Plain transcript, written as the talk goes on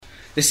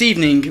This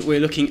evening we're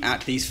looking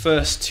at these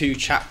first two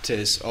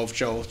chapters of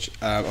Joel,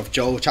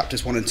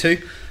 chapters 1 and 2.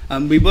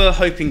 We were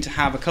hoping to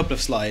have a couple of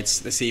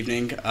slides this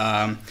evening,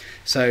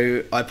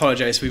 so I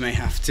apologise, we may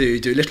have to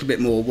do a little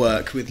bit more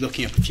work with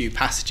looking up a few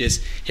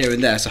passages here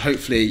and there, so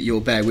hopefully you'll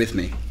bear with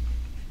me.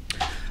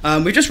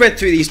 We've just read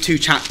through these two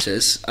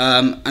chapters,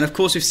 and of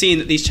course we've seen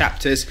that these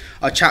chapters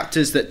are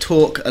chapters that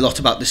talk a lot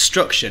about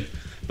destruction,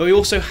 but we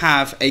also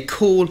have a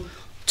call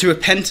to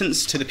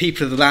repentance to the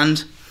people of the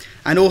land.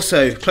 And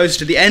also, close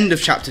to the end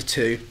of chapter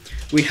 2,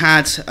 we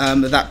had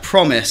that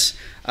promise,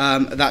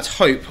 that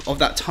hope of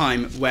that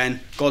time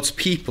when God's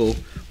people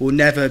will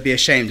never be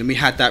ashamed, and we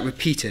had that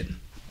repeated.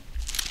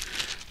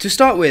 To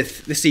start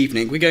with this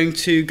evening, we're going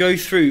to go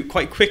through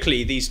quite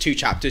quickly these two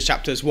chapters,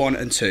 chapters 1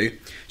 and 2,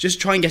 just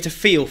to try and get a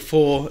feel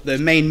for the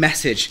main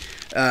message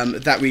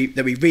that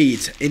we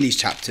read in these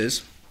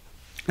chapters.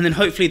 And then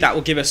hopefully that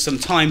will give us some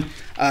time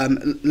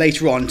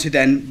later on to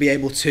then be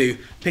able to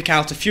pick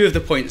out a few of the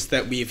points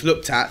that we've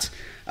looked at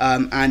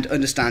and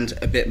understand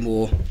a bit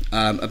more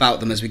about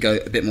them as we go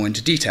a bit more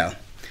into detail.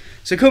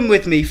 So come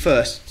with me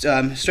first,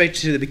 straight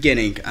to the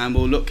beginning, and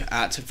we'll look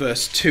at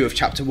verse 2 of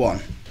chapter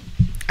 1.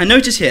 And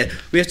notice here,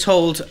 we are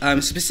told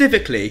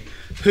specifically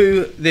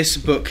who this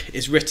book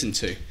is written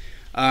to.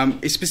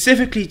 It's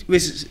specifically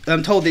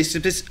told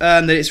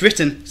that it's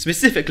written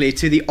specifically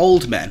to the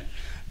old men,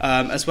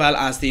 as well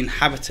as the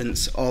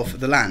inhabitants of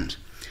the land.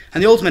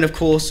 And the old men, of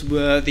course,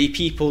 were the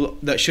people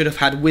that should have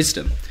had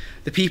wisdom,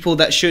 the people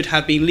that should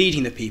have been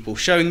leading the people,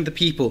 showing the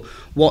people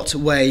what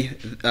way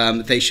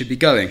they should be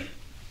going.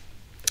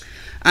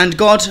 And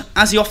God,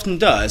 as he often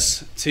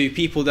does to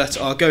people that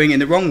are going in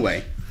the wrong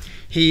way,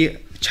 he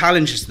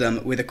challenges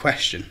them with a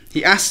question.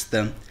 He asks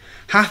them,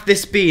 "Hath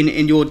this been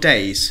in your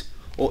days,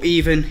 or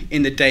even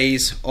in the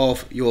days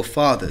of your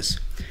fathers?"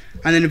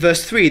 And then in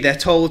verse 3, they're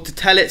told to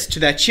tell it to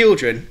their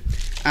children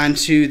and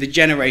to the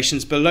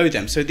generations below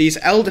them. So these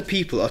elder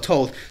people are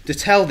told to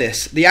tell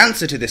the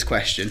answer to this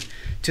question,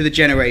 to the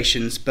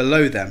generations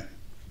below them.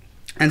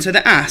 And so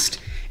they're asked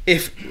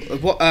if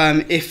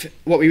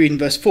what we read in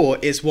verse 4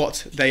 is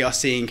what they are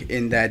seeing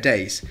in their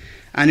days.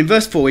 And in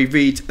verse 4 we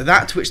read,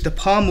 "That which the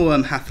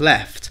palmerworm hath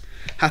left,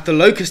 hath the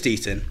locust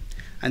eaten,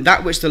 and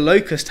that which the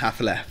locust hath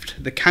left,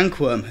 the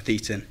cankerworm hath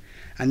eaten,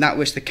 and that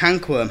which the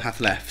cankerworm hath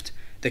left,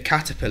 the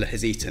caterpillar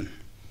has eaten."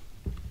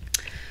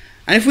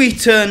 And if we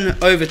turn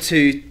over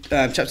to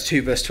chapter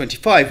 2, verse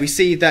 25, we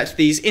see that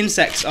these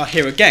insects are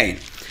here again,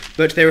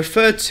 but they're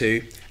referred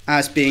to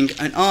as being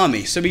an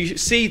army. So we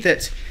see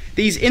that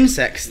these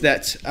insects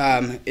that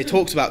it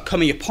talks about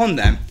coming upon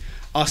them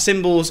are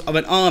symbols of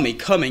an army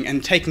coming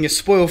and taking a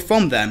spoil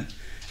from them,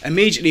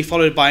 immediately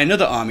followed by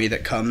another army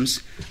that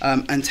comes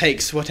and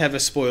takes whatever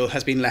spoil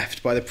has been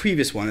left by the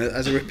previous one,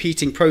 as a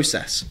repeating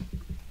process.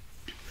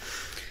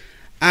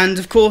 And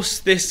of course,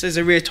 this is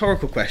a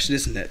rhetorical question,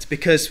 isn't it?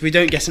 Because we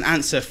don't get an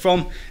answer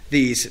from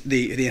the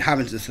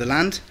inhabitants of the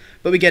land,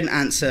 but we get an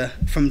answer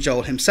from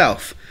Joel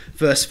himself.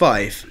 Verse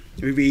 5,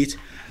 we read,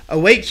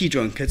 "Awake, ye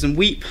drunkards, and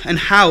weep and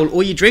howl,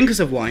 all ye drinkers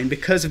of wine,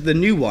 because of the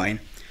new wine,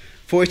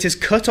 for it is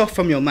cut off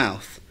from your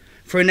mouth.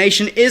 For a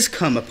nation is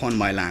come upon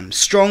my land,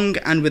 strong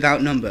and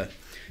without number,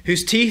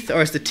 whose teeth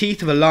are as the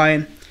teeth of a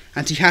lion,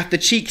 and he hath the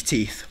cheek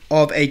teeth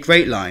of a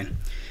great lion.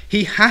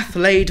 He hath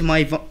laid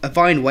my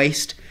vine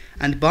waste,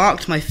 and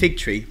barked my fig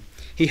tree.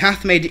 He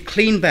hath made it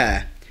clean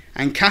bare,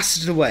 and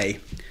cast it away.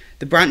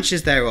 The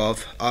branches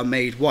thereof are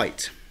made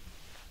white."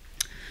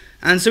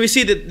 And so we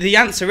see that the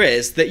answer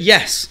is that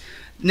yes,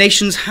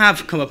 nations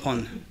have come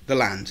upon the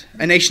land.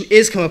 A nation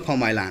is come upon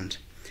my land.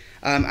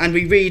 And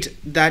we read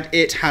that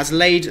it has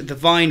laid the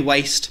vine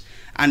waste,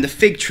 and the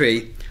fig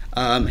tree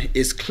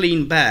is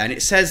clean bare. And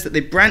it says that the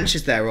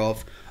branches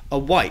thereof are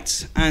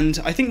white.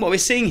 And I think what we're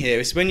seeing here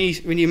is when you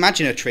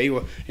imagine a tree,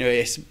 or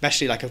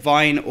especially like a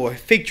vine or a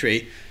fig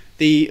tree,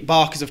 the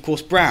bark is of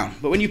course brown.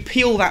 But when you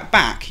peel that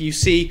back, you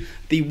see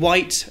the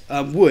white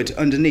wood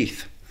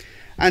underneath.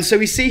 And so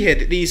we see here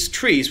that these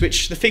trees,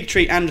 which the fig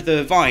tree and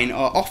the vine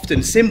are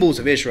often symbols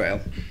of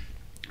Israel,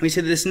 we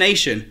see that this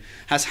nation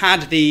has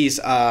had these,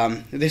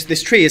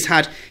 this tree has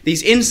had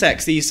these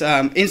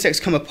insects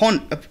come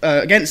upon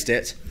against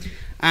it.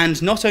 And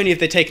not only have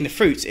they taken the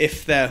fruit,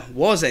 if there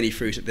was any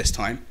fruit at this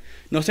time,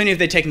 not only have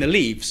they taken the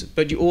leaves,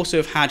 but you also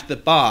have had the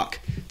bark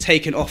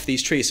taken off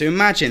these trees. So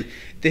imagine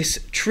this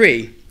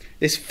tree,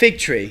 this fig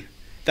tree,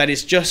 that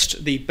is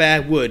just the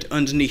bare wood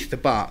underneath the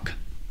bark.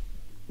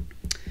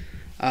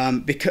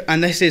 And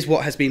this is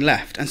what has been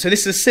left. And so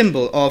this is a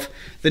symbol of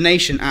the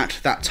nation at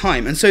that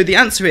time. And so the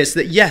answer is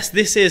that yes,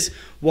 this is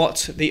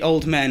what the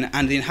old men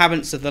and the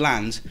inhabitants of the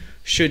land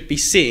should be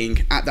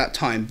seeing at that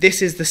time.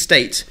 This is the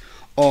state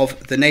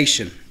of the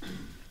nation.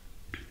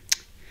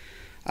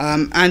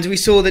 And we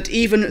saw that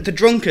even the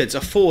drunkards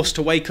are forced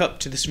to wake up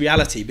to this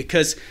reality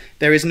because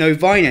there is no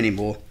vine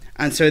anymore,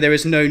 and so there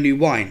is no new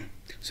wine.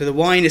 So the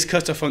wine is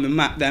cut off from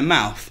their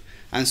mouth,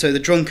 and so the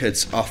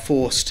drunkards are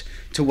forced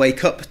to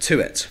wake up to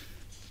it.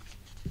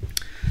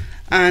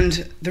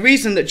 And the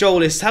reason that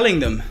Joel is telling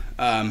them,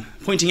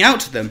 pointing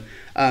out to them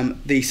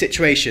the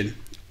situation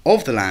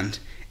of the land,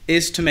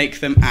 is to make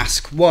them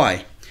ask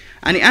why.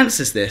 And he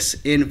answers this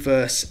in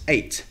verse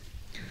 8.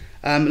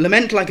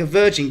 Lament like a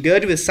virgin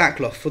girded with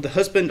sackcloth for the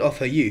husband of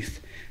her youth.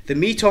 The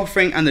meat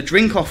offering and the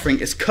drink offering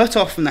is cut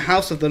off from the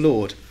house of the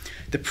Lord.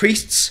 The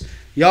priests,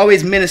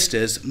 Yahweh's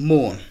ministers,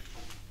 mourn.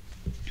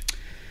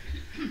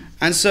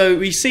 And so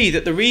we see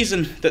that the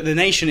reason that the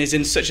nation is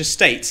in such a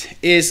state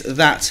is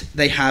that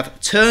they have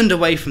turned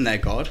away from their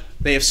God,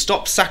 they have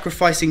stopped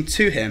sacrificing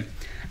to him,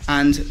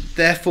 and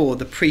therefore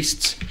the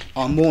priests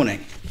are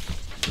mourning.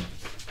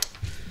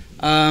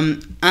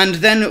 And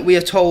then we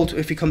are told,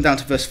 if we come down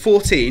to verse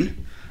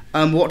 14,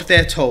 what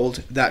they're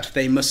told that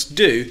they must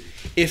do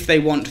if they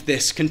want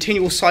this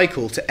continual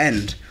cycle to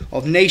end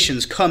of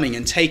nations coming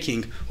and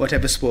taking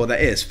whatever spoil there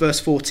is. Verse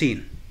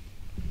 14.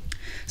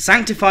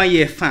 Sanctify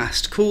ye a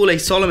fast, call a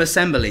solemn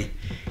assembly,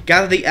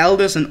 gather the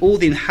elders and all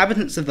the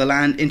inhabitants of the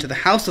land into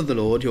the house of the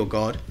Lord your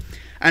God,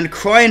 and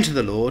cry unto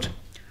the Lord,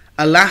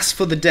 alas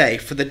for the day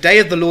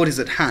of the Lord is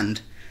at hand,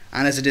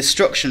 and as a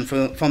destruction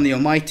from the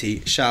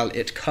Almighty shall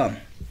it come.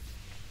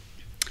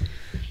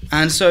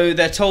 And so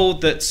they're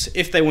told that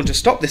if they want to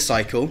stop this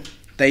cycle,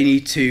 they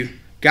need to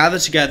gather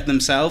together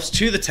themselves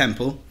to the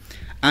temple,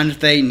 and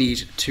they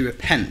need to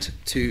repent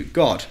to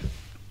God.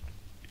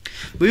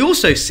 We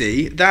also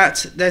see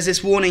that there's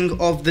this warning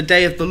of the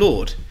day of the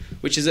Lord,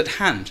 which is at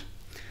hand,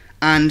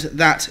 and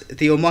that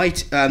the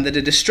Almighty, that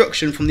a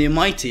destruction from the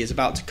Almighty is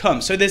about to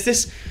come. So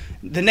there's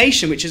the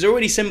nation, which is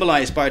already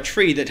symbolized by a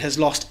tree that has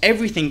lost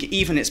everything,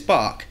 even its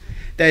bark.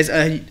 There's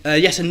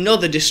yet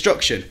another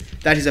destruction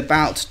that is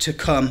about to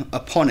come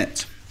upon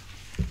it.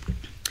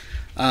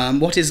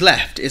 What is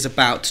left is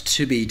about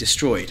to be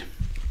destroyed.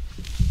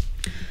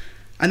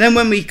 And then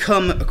when we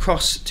come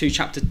across to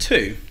chapter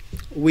 2,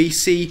 we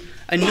see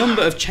a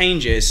number of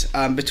changes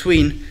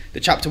between the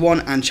chapter 1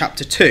 and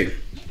chapter 2.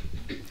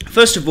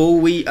 First of all,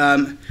 we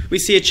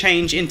see a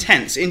change in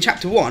tense. In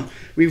chapter 1,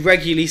 we've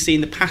regularly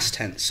seen the past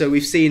tense. So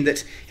we've seen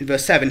that in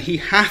verse 7, he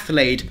hath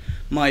laid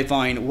my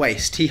vine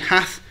waste. He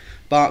hath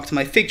barked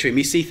my fig tree.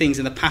 We see things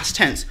in the past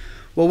tense.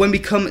 Well, when we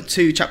come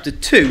to chapter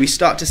 2, we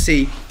start to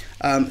see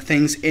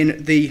things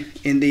in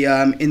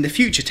the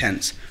future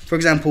tense. For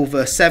example,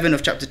 verse 7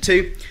 of chapter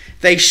 2,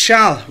 they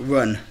shall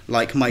run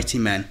like mighty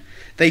men.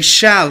 They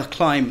shall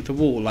climb the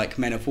wall like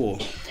men of war.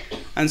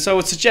 And so I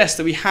would suggest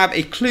that we have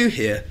a clue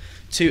here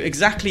to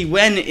exactly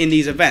when in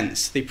these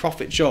events the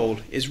prophet Joel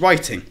is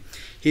writing.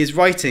 He is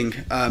writing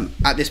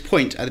at this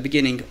point at the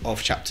beginning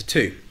of chapter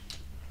 2.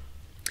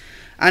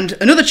 And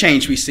another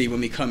change we see when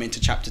we come into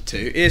chapter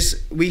 2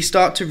 is we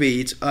start to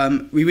read,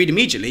 we read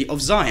immediately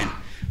of Zion,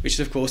 which is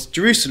of course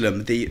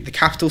Jerusalem, the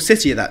capital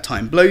city at that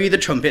time. Blow ye the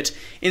trumpet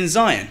in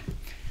Zion.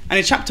 And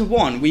in chapter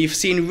 1, we've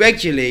seen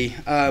regularly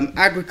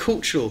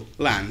agricultural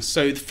lands,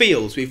 so the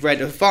fields. We've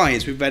read of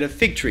vines, we've read of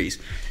fig trees,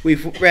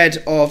 we've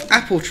read of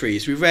apple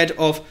trees, we've read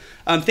of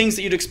things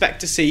that you'd expect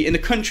to see in the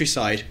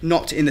countryside,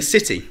 not in the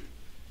city.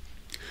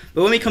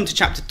 But when we come to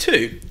chapter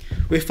 2,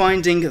 we're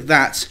finding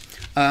that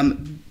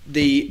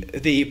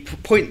the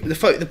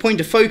point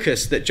of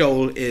focus that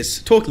Joel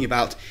is talking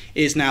about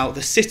is now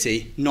the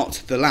city,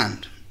 not the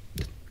land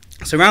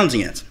surrounding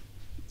it.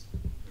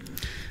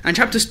 And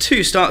chapter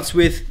 2 starts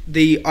with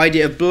the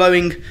idea of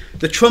blowing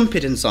the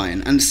trumpet in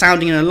Zion and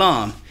sounding an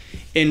alarm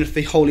in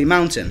the holy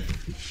mountain.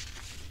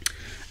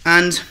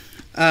 And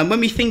when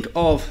we think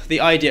of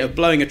the idea of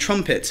blowing a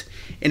trumpet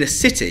in a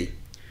city,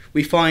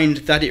 we find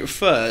that it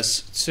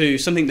refers to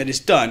something that is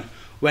done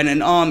when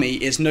an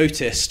army is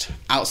noticed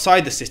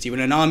outside the city, when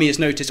an army is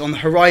noticed on the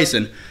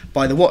horizon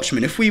by the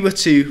watchman. If we were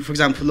to, for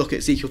example, look at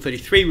Ezekiel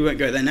 33, we won't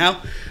go there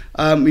now,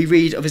 we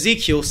read of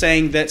Ezekiel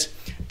saying that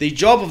the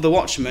job of the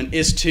watchman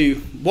is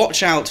to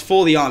watch out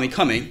for the army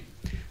coming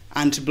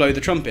and to blow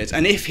the trumpet.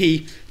 And if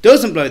he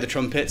doesn't blow the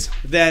trumpet,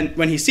 then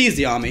when he sees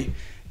the army,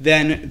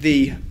 then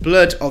the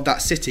blood of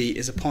that city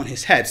is upon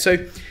his head. So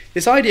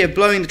this idea of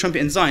blowing the trumpet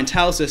in Zion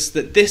tells us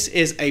that this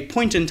is a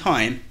point in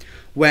time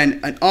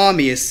when an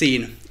army is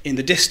seen in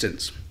the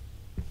distance.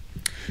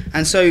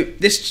 And so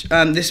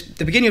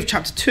the beginning of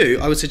chapter 2,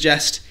 I would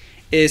suggest,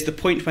 is the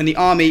point when the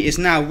army is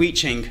now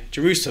reaching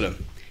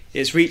Jerusalem.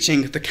 It's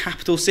reaching the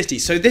capital city.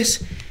 So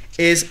this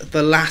is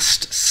the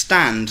last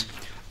stand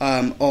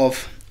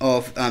of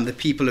the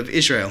people of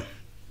Israel.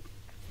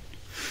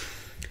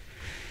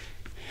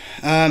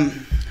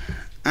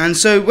 And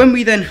so when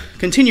we then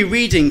continue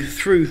reading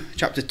through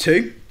chapter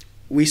 2,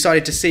 we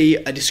started to see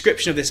a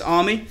description of this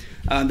army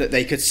that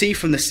they could see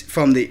from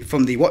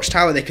the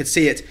watchtower. They could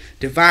see it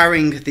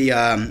devouring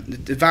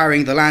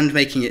the land,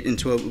 making it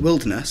into a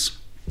wilderness.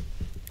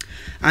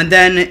 And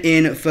then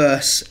in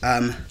verse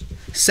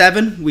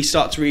 7, we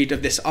start to read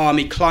of this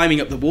army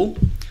climbing up the wall.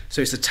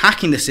 So it's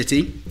attacking the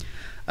city.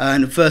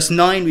 And verse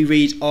 9, we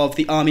read of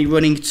the army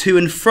running to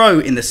and fro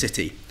in the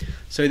city.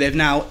 So they've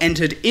now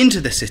entered into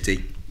the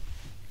city.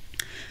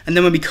 And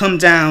then when we come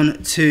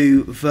down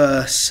to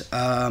verse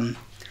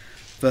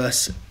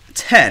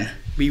 10,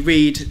 we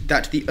read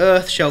that the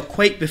earth shall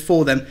quake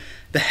before them,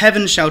 the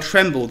heavens shall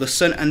tremble, the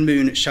sun and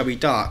moon shall be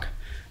dark,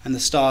 and the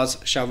stars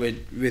shall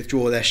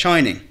withdraw their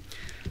shining.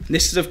 And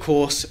this is, of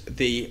course,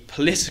 the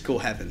political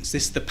heavens.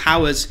 This is the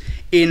powers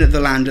in the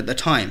land at the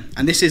time.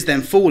 And this is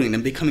them falling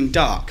and becoming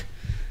dark.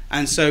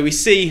 And so we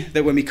see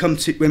that when we've come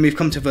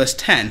to verse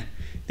 10,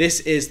 this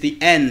is the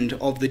end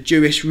of the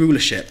Jewish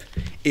rulership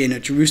in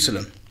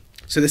Jerusalem.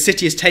 So the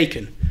city is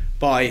taken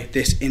by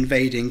this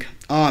invading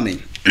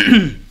army.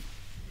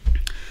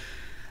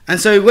 And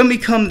so when we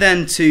come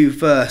then to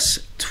verse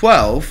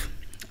 12,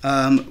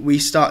 we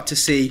start to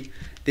see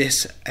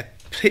this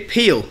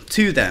appeal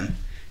to them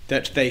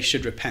that they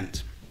should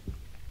repent.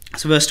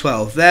 So verse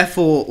 12,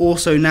 "Therefore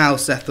also now,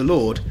 saith the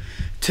Lord,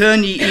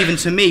 turn ye even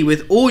to me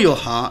with all your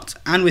heart,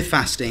 and with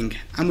fasting,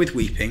 and with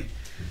weeping,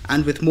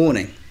 and with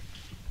mourning."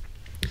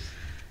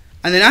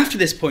 And then after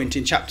this point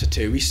in chapter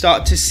 2, we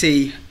start to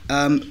see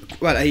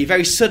a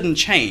very sudden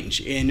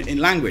change in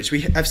language.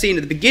 We have seen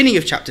at the beginning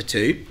of chapter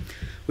 2,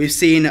 we've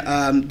seen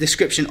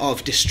description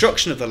of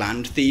destruction of the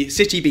land, the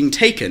city being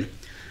taken.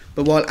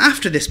 But while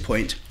after this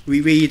point,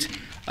 we read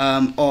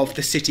of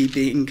the city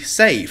being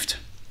saved.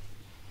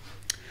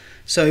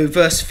 So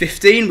verse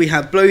 15, we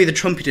have, "Blow ye the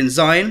trumpet in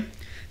Zion.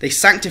 They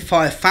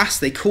sanctify a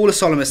fast, they call a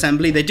solemn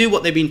assembly." They do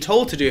what they've been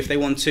told to do if they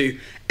want to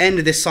end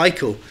this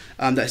cycle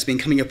that has been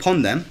coming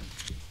upon them.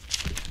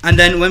 And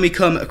then when we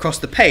come across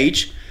the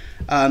page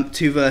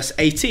to verse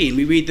 18,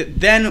 we read that,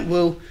 "Then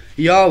will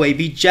Yahweh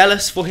be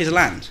jealous for his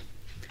land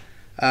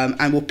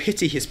and will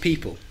pity his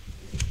people."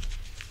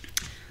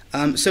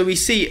 So we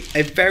see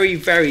a very,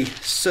 very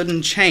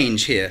sudden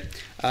change here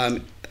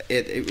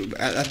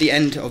at the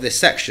end of this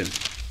section.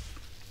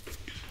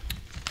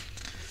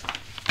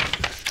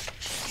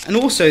 And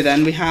also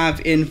then we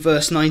have in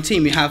verse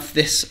 19, we have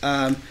this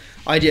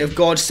idea of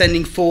God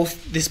sending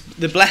forth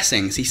the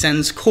blessings. He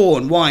sends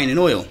corn, wine and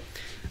oil.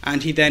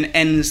 And he then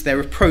ends their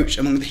reproach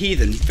among the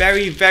heathen.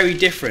 Very, very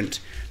different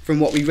from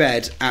what we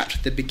read at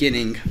the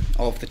beginning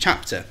of the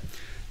chapter.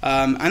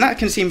 And that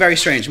can seem very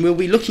strange. And we'll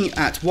be looking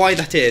at why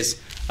that is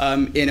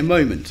in a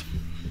moment.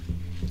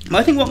 But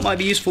I think what might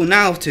be useful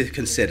now to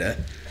consider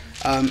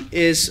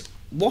is,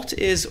 what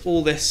is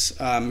all this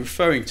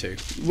referring to?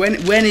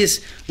 When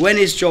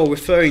is Joel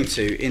referring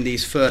to in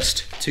these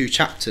first two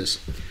chapters?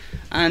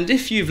 And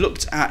if you've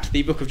looked at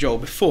the book of Joel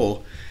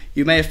before,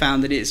 you may have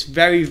found that it's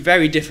very,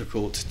 very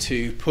difficult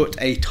to put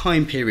a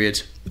time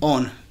period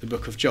on the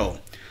book of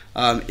Joel.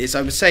 It's,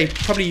 I would say,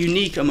 probably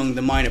unique among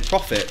the minor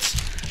prophets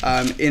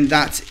in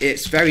that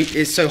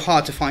it's so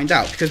hard to find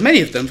out. Because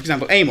many of them, for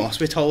example, Amos,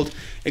 we're told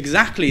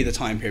exactly the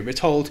time period. We're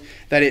told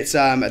that it's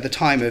at the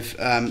time of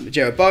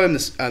Jeroboam,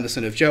 the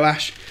son of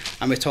Joash,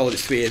 and we're told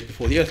it's 3 years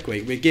before the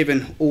earthquake. We're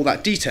given all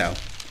that detail.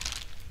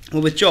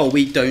 Well, with Joel,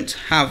 we don't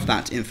have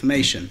that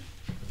information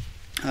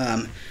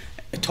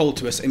told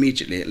to us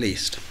immediately, at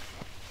least.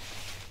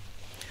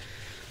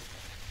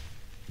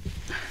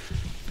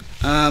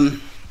 And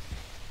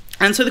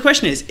so the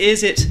question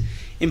is it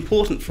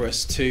important for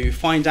us to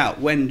find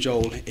out when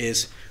Joel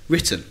is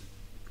written?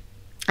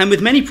 And with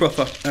many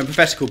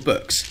prophetical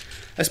books,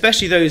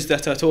 especially those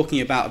that are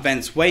talking about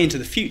events way into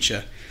the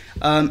future,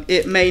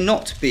 it may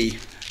not be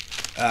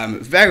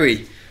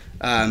very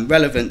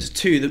relevant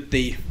to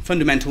the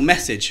fundamental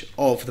message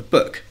of the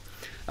book.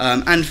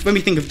 And when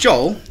we think of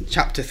Joel,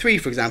 chapter 3,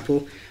 for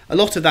example, a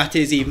lot of that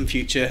is even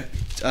future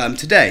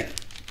today.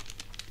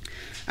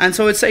 And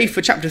so I'd say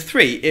for chapter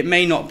 3, it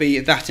may not be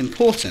that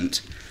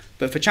important,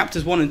 but for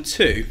chapters 1 and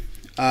 2,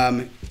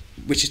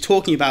 which is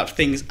talking about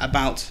things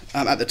about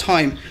at the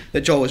time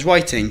that Joel was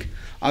writing,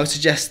 I would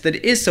suggest that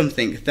it is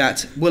something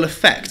that will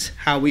affect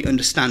how we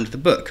understand the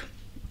book.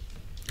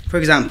 For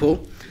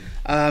example,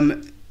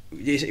 as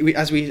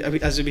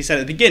we said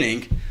at the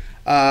beginning,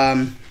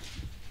 Joel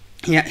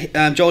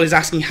is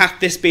asking, "Hath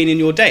this been in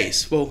your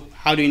days?" Well,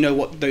 how do you know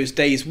what those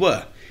days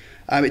were?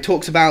 It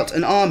talks about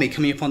an army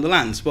coming upon the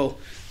lands. Well,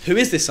 who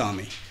is this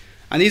army?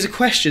 And these are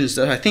questions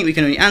that I think we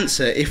can only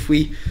answer if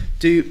we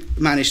do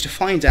manage to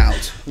find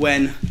out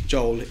when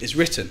Joel is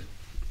written.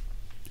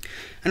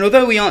 And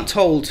although we aren't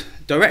told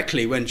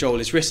directly when Joel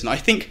is written, I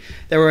think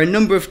there are a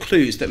number of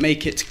clues that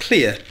make it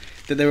clear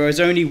that there is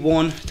only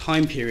one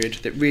time period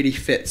that really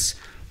fits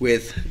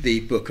with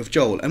the book of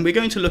Joel. And we're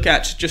going to look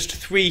at just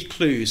 3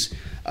 clues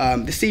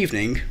this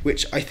evening,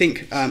 which I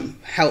think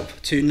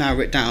help to narrow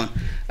it down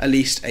at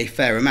least a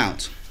fair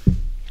amount.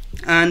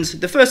 And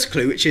the first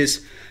clue, which is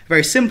a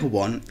very simple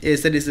one,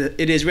 is that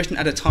it is written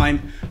at a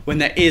time when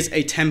there is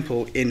a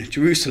temple in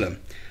Jerusalem.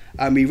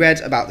 We read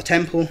about the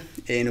temple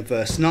in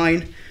verse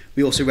 9.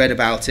 We also read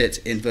about it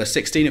in verse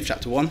 16 of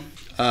chapter 1.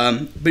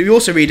 But we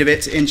also read of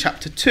it in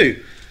chapter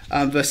 2,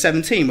 verse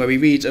 17, where we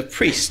read of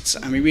priests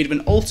and we read of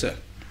an altar.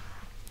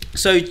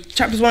 So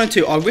chapters 1 and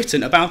 2 are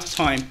written about a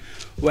time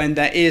when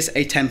there is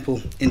a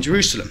temple in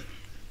Jerusalem.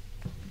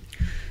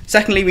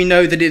 Secondly, we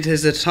know that it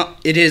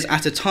is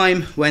at a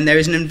time when there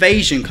is an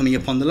invasion coming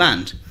upon the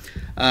land.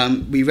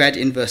 We read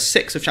in verse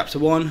 6 of chapter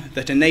 1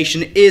 that a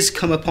nation is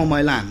come upon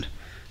my land,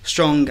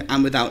 strong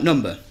and without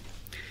number.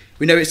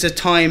 We know it's a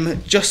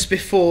time just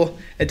before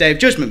a day of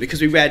judgment,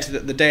 because we read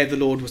that the day of the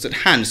Lord was at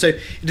hand. So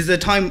it is a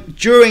time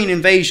during an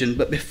invasion,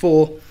 but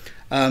before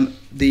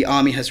the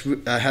army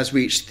has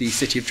reached the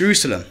city of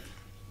Jerusalem.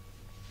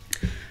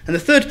 And the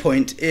third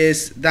point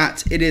is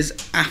that it is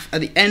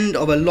at the end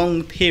of a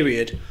long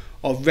period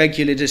of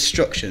regular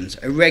destructions,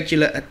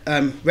 regular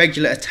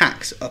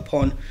attacks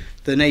upon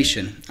the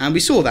nation. And we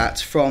saw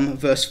that from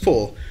verse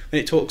 4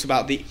 when it talks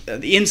about the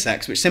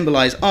insects, which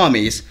symbolise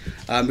armies,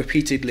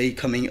 repeatedly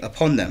coming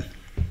upon them.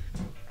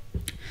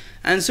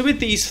 And so with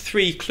these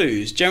three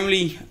clues,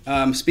 generally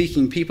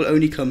speaking, people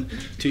only come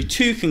to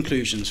two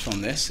conclusions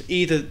from this.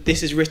 Either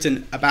this is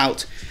written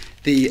about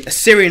the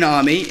Assyrian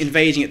army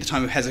invading at the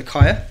time of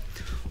Hezekiah,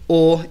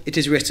 or it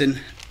is written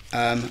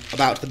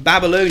about the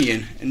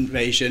Babylonian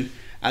invasion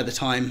at the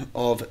time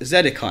of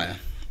Zedekiah.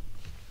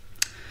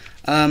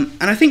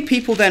 And I think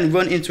people then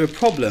run into a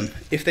problem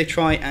if they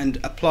try and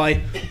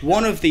apply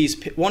one of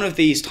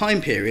these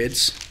time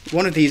periods,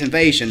 one of these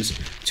invasions,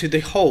 to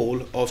the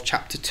whole of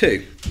chapter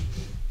 2.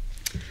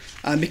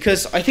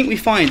 Because I think we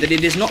find that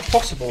it is not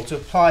possible to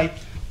apply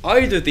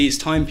either of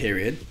these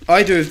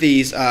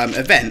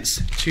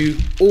events to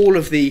all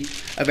of the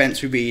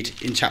events we read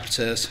in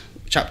chapter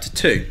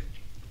 2.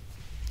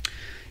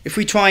 If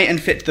we try and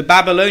fit the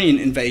Babylonian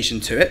invasion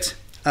to it,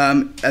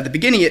 at the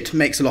beginning it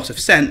makes a lot of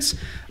sense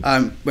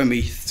when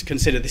we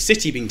consider the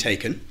city being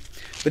taken,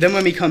 but then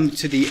when we come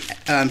to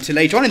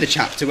later on in the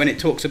chapter, when it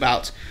talks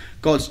about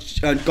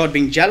God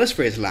being jealous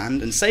for his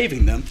land and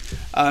saving them,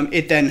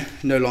 it then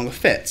no longer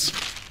fits.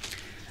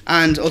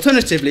 And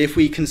alternatively, if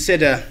we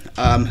consider,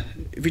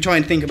 if we try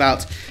and think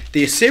about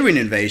the Assyrian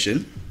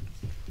invasion,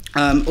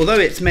 although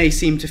it may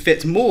seem to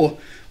fit more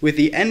with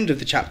the end of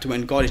the chapter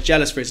when God is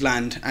jealous for his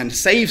land and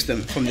saves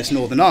them from this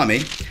northern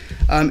army,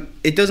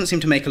 it doesn't seem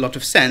to make a lot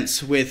of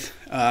sense with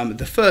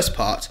the first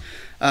part.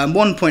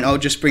 One point I'll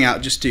just bring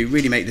out just to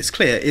really make this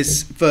clear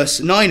is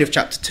verse 9 of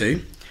chapter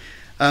 2.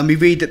 We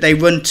read that they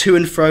run to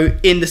and fro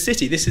in the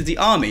city. This is the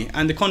army,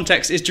 and the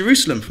context is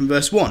Jerusalem from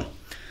verse 1.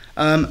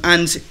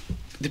 And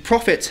the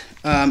prophet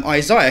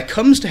Isaiah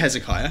comes to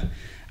Hezekiah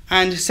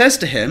and says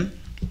to him,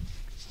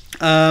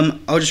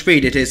 I'll just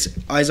read it, is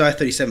Isaiah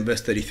 37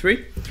 verse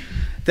 33.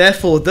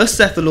 Therefore, thus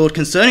saith the Lord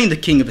concerning the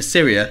king of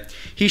Assyria,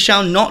 he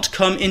shall not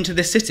come into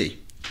this city,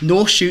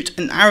 nor shoot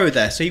an arrow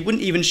there. So he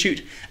wouldn't even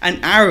shoot an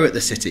arrow at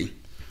the city,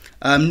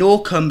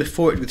 nor come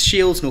before it with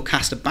shields, nor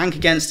cast a bank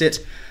against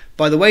it.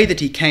 By the way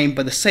that he came,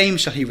 by the same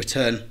shall he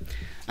return,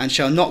 and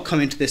shall not come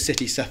into this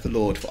city, saith the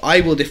Lord. For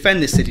I will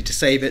defend this city to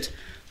save it,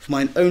 for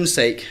mine own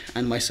sake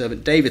and my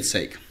servant David's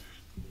sake.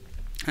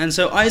 And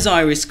so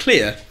Isaiah is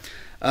clear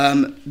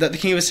that the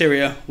king of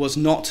Assyria was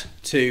not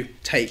to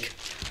take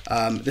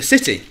the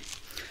city.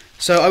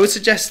 So I would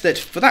suggest that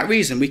for that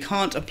reason we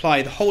can't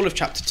apply the whole of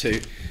chapter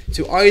 2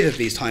 to either of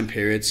these time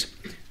periods.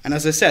 And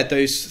as I said,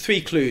 those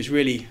three clues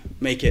really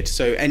make it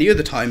so any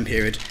other time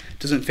period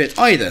doesn't fit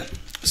either.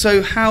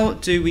 So how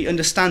do we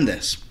understand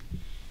this?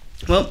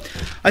 Well,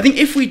 I think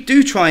if we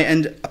do try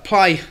and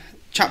apply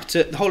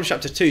the whole of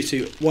chapter 2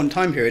 to one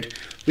time period,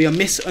 we are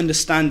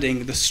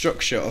misunderstanding the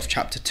structure of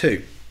chapter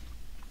 2.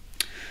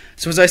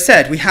 So as I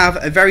said, we have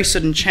a very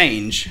sudden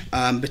change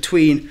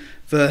between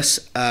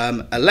verse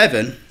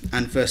 11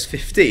 and verse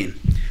 15,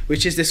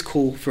 which is this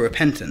call for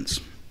repentance.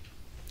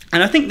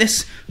 And I think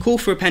this call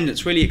for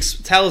repentance really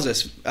tells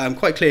us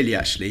quite clearly,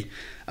 actually,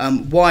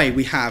 why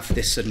we have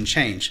this sudden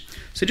change.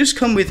 So just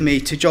come with me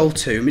to Joel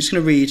 2. I'm just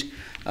going to read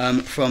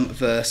from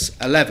verse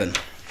 11.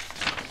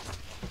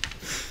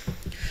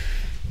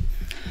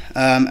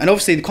 And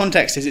obviously the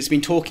context is it's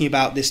been talking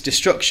about this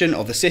destruction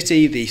of the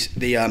city,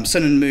 the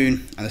sun and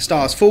moon and the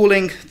stars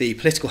falling, the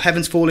political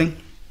heavens falling.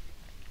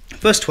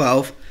 Verse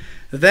 12,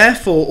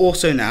 therefore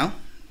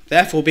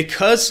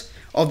because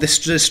of this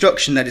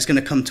destruction that is going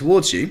to come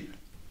towards you,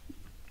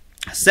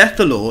 saith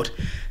the Lord,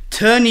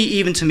 turn ye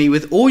even to me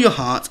with all your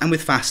heart, and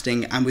with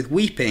fasting, and with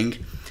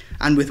weeping,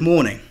 and with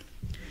mourning.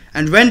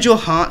 And rend your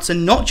hearts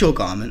and not your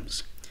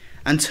garments,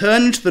 and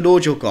turn unto the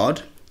Lord your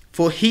God,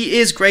 for he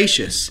is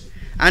gracious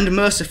and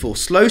merciful,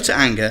 slow to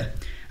anger,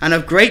 and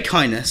of great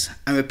kindness,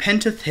 and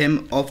repenteth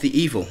him of the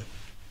evil.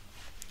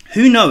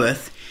 Who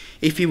knoweth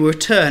if he will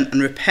return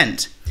and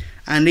repent,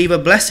 and leave a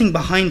blessing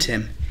behind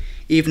him,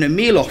 even a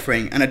meal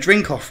offering and a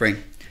drink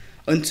offering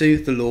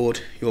unto the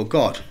Lord your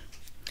God.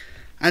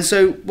 And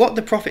so what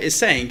the prophet is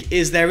saying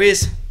is there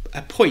is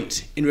a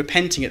point in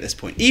repenting at this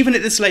point, even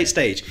at this late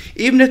stage,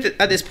 even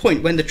at this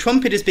point when the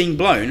trumpet is being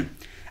blown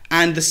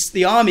and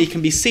the army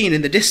can be seen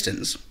in the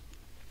distance,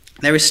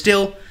 there is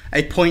still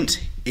a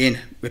point in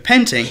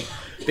repenting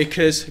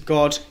because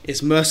God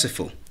is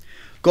merciful.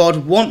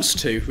 God wants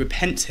to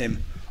repent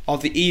him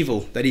of the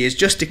evil that he has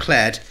just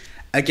declared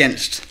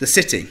against the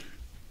city.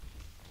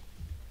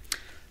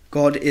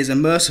 God is a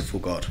merciful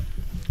God.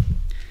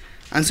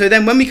 And so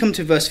then when we come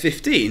to verse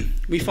 15,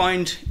 we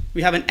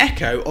have an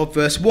echo of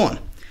verse 1,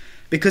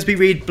 because we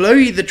read, blow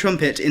ye the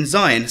trumpet in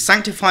Zion,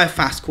 sanctify a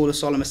fast, call a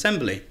solemn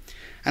assembly.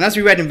 And as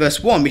we read in verse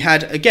 1, we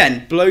had,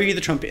 again, blow ye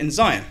the trumpet in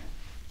Zion.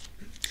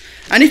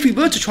 And if we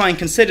were to try and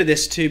consider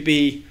this to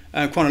be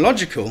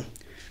chronological,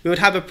 we would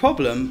have a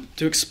problem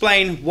to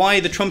explain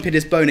why the trumpet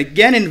is blown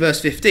again in verse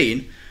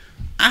 15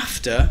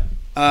 after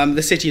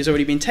the city has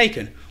already been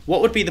taken.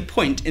 What would be the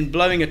point in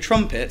blowing a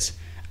trumpet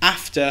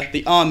after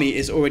the army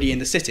is already in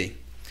the city?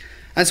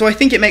 And so I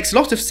think it makes a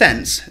lot of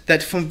sense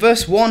that from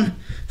verse 1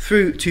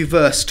 through to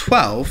verse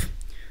 12,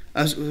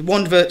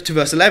 1 to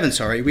verse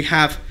 11, we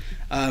have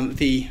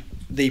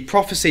the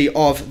prophecy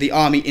of the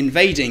army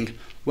invading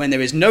when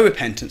there is no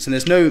repentance, and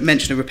there's no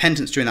mention of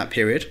repentance during that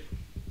period.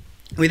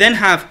 We then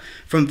have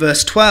from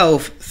verse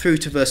 12 through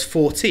to verse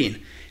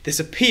 14 this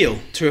appeal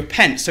to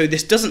repent, so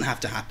this doesn't have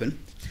to happen.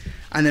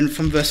 And then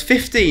from verse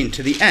 15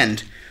 to the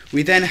end,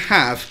 we then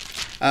have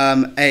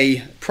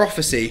a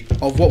prophecy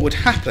of what would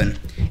happen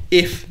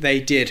if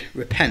they did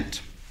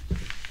repent.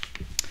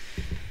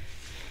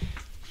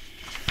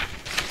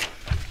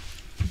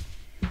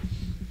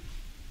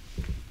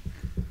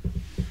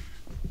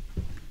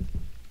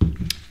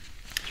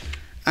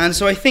 And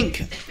so I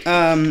think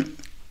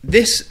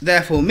this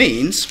therefore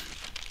means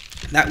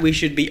that we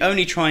should be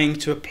only trying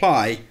to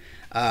apply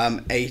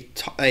a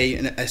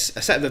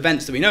set of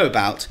events that we know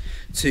about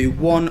to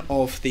one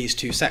of these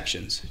two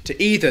sections,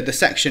 to either the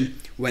section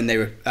when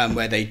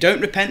where they don't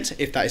repent,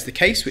 if that is the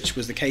case, which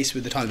was the case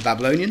with the time of the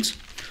Babylonians,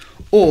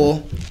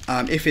 or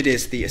if it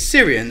is the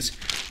Assyrians,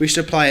 we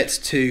should apply it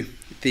to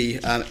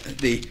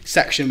the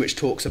section which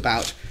talks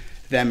about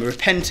them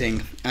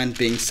repenting and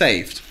being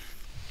saved.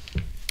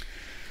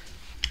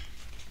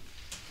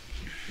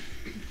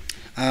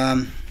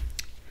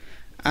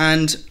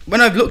 And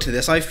when I've looked at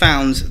this, I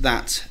found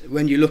that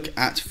when you look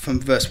at from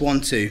verse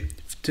 1 to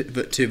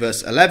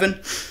verse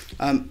 11,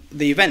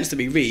 the events that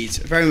we read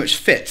very much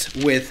fit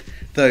with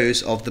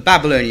those of the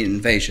Babylonian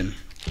invasion.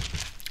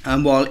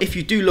 While if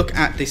you do look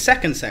at the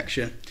second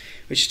section,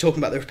 which is talking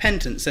about the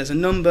repentance, there's a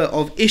number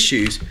of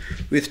issues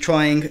with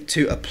trying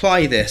to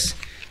apply this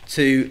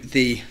to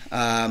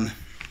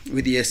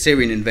with the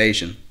Assyrian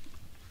invasion.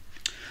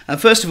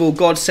 First of all,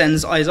 God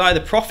sends Isaiah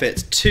the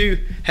prophet to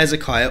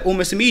Hezekiah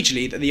almost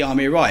immediately that the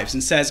army arrives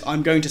and says,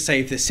 I'm going to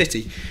save this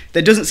city.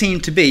 There doesn't seem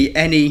to be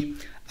any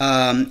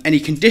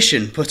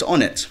condition put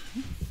on it.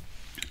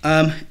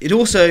 It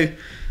also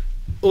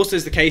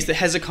is the case that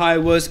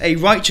Hezekiah was a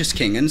righteous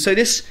king, and so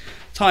this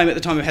time, at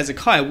the time of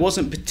Hezekiah,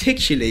 wasn't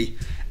particularly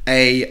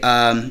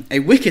a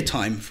wicked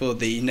time for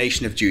the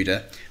nation of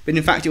Judah, but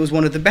in fact it was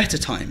one of the better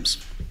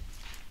times.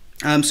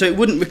 So it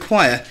wouldn't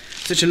require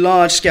such a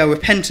large-scale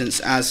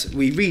repentance as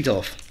we read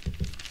of.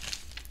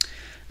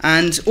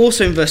 And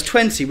also in verse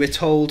 20 we're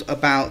told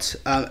about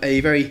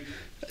a very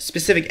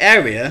specific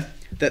area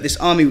that this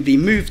army would be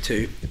moved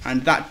to,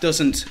 and that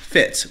doesn't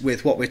fit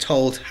with what we're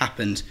told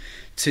happened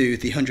to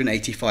the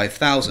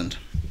 185,000.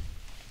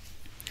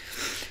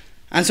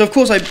 And so of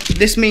course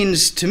this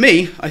means to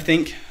me, I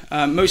think,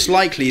 most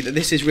likely that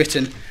this is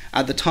written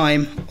at the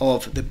time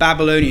of the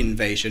Babylonian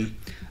invasion,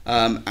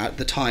 at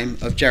the time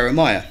of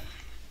Jeremiah.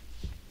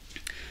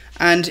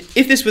 And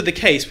if this were the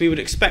case, we would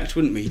expect,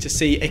 wouldn't we, to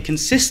see a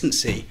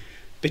consistency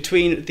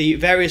between the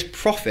various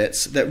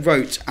prophets that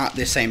wrote at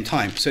the same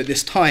time, so at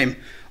this time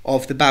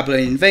of the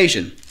Babylonian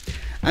invasion.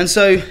 And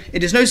so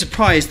it is no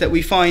surprise that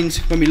we find,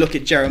 when we look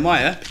at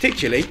Jeremiah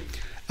particularly,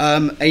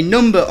 a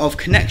number of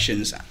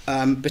connections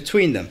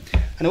between them.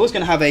 And I was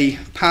going to have a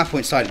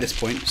PowerPoint slide at this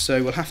point,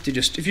 so we'll have to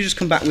if you just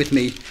come back with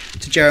me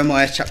to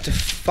Jeremiah chapter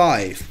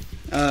 5.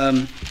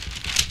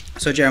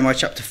 So Jeremiah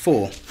chapter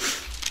 4.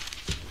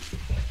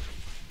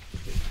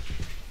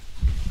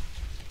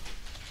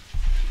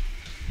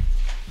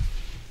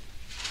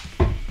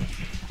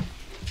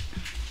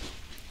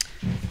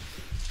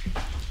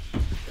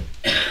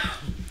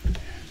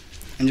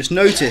 And just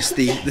notice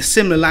the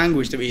similar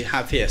language that we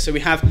have here. So we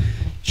have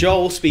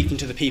Joel speaking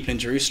to the people in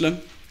Jerusalem,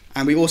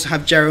 and we also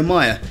have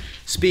Jeremiah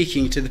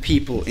speaking to the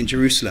people in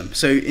Jerusalem.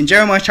 So in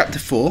Jeremiah chapter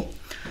 4,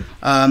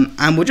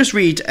 and we'll just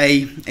read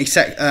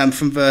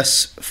from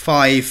verse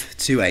 5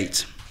 to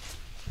 8.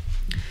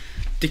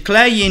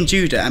 Declare ye in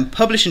Judah, and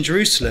publish in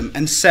Jerusalem,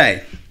 and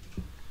say,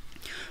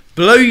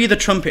 blow ye the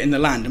trumpet in the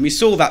land. And we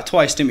saw that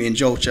twice, didn't we, in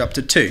Joel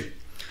chapter 2.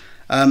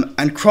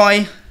 And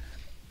cry,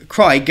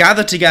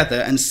 gather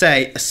together and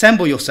say,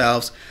 assemble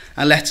yourselves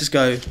and let us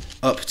go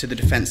up to the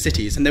defence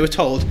cities. And they were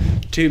told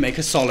to make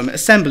a solemn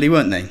assembly,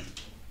 weren't they?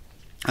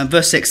 And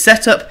verse 6,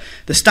 set up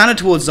the standard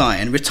towards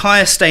Zion,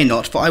 retire, stay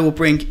not, for I will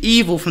bring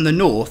evil from the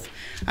north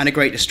and a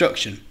great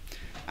destruction.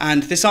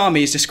 And this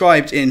army is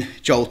described in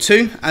Joel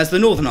 2 as the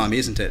northern army,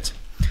 isn't it?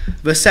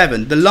 Verse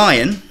 7, the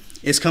lion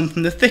is come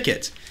from the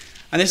thicket.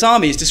 And this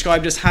army is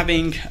described as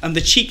having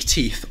the cheek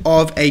teeth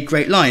of a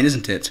great lion,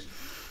 isn't it?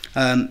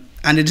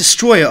 And a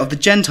destroyer of the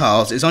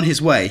Gentiles is on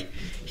his way.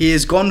 He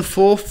is gone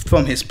forth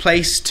from his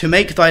place to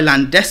make thy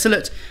land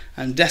desolate.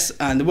 And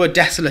the word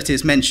desolate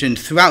is mentioned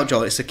throughout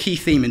Joel. It's a key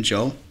theme in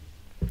Joel.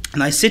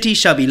 And thy city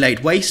shall be laid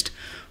waste,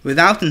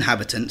 without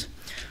inhabitant.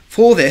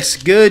 For this,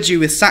 gird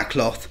you with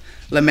sackcloth,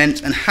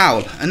 lament and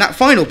howl. And that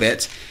final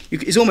bit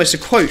is almost a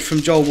quote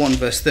from Joel 1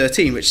 verse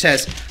 13, which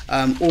says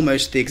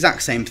almost the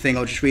exact same thing.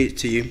 I'll just read it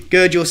to you.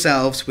 Gird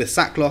yourselves with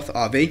sackcloth,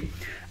 RV.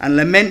 And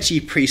lament,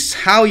 ye priests,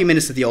 how ye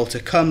minister the altar,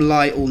 come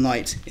lie all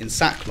night in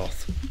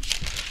sackcloth.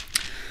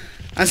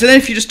 And so then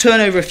if you just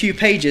turn over a few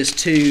pages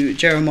to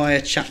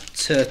Jeremiah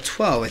chapter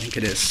 12, I think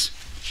it is,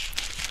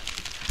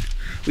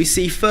 we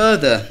see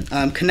further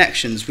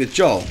connections with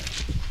Joel.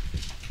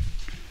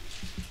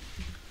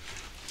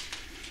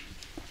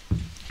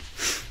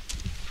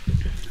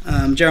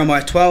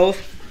 Jeremiah 12,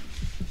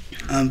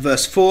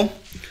 verse 4.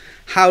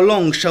 How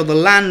long shall the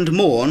land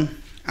mourn,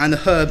 and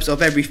the herbs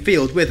of every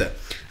field wither?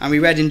 And we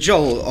read in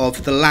Joel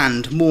of the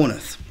land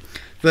mourneth.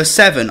 Verse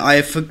 7, I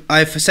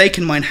have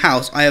forsaken mine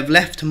house, I have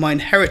left mine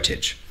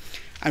heritage.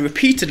 And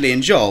repeatedly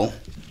in Joel,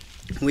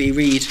 we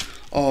read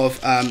of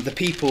the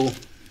people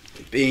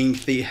being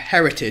the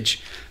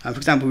heritage. For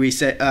example, we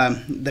say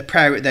the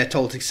prayer they're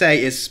told to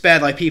say is, spare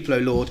thy people, O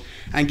Lord,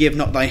 and give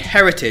not thy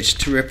heritage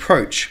to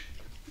reproach.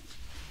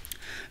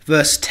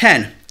 Verse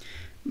 10,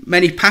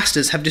 many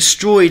pastors have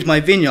destroyed my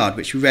vineyard,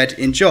 which we read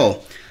in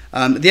Joel.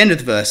 At the end of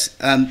the verse,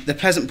 the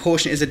pleasant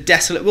portion is a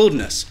desolate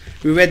wilderness.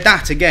 We read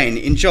that again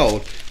in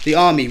Joel. The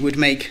army would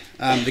make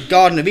the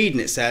Garden of Eden,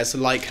 it says,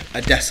 like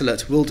a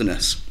desolate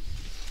wilderness.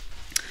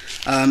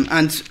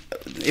 And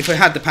if I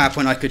had the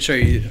PowerPoint, I could show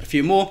you a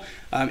few more.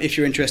 If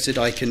you're interested,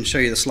 I can show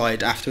you the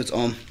slide afterwards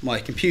on my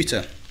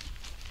computer.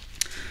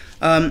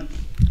 And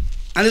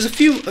there's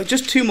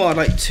just two more I'd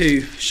like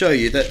to show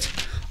you that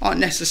aren't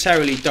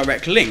necessarily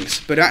direct links,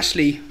 but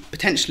actually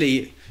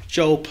potentially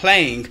Joel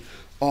playing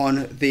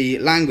on the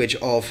language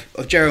of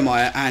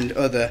Jeremiah and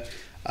other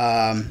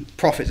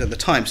prophets at the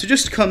time. So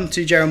just come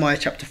to Jeremiah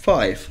chapter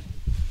 5.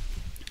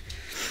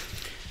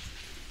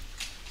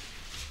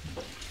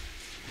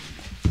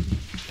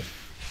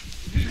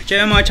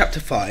 Jeremiah chapter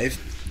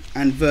 5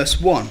 and verse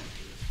 1.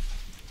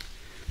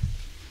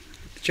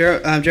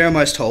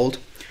 Jeremiah is told,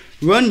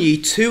 run ye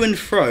to and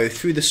fro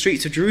through the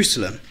streets of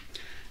Jerusalem,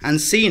 and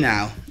see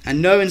now,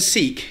 and know and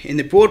seek in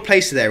the broad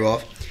places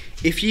thereof,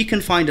 if ye can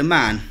find a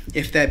man,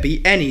 if there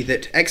be any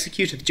that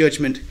executeth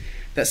judgment,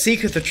 that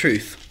seeketh the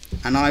truth,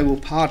 and I will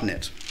pardon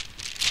it.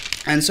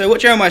 And so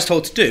what Jeremiah is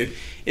told to do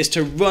is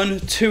to run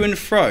to and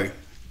fro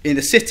in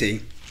the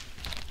city,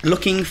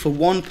 looking for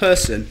one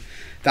person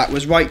that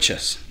was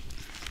righteous.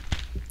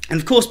 And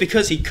of course,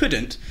 because he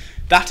couldn't,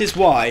 that is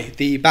why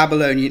the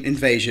Babylonian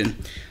invasion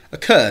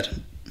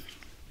occurred.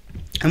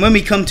 And when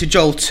we come to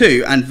Joel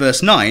 2 and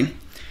verse 9,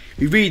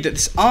 we read that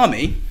this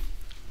army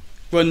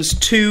runs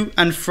to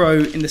and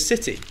fro in the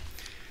city.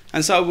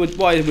 And so what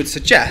I would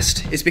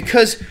suggest is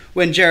because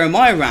when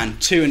Jeremiah ran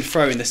to and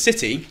fro in the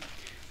city,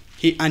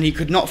 he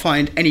could not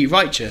find any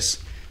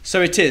righteous,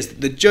 so it is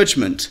that the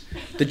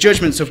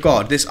judgments of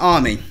God, this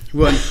army,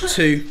 run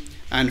to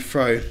and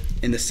fro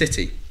in the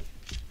city.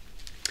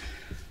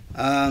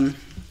 And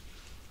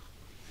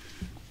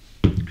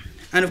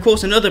of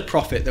course, another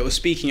prophet that was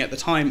speaking at the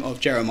time of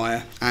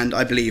Jeremiah, and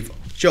I believe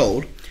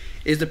Joel,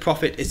 is the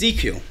prophet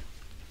Ezekiel.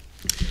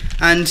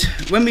 And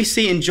when we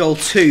see in Joel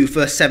 2,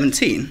 verse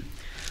 17,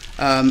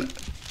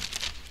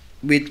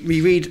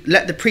 we read,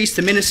 let the priests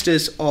and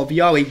ministers of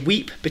Yahweh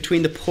weep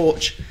between the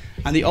porch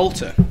and the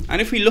altar. And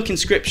if we look in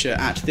Scripture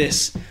at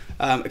this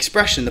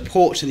expression, the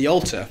porch and the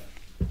altar,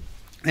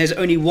 there's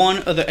only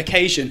one other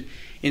occasion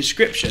in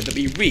Scripture that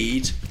we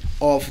read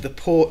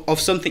of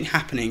something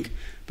happening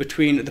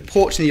between the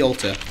porch and the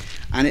altar,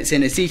 and it's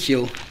in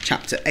Ezekiel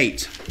chapter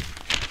 8.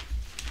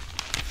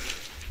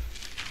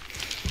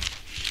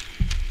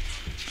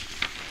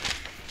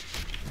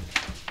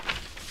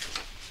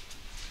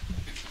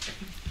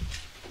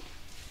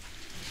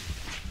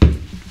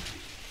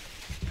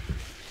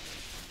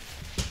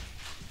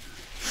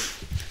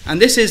 And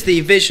this is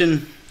the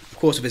vision, of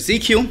course, of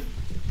Ezekiel.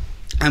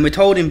 And we're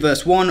told in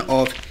verse 1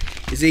 of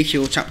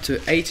Ezekiel chapter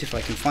 8, if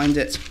I can find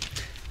it,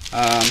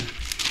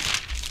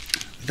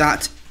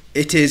 that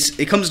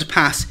it comes to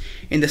pass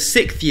in the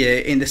 6th year,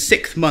 in the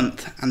 6th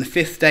month, and the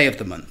 5th day of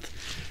the month.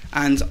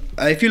 And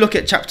if you look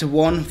at chapter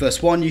 1,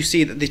 verse 1, you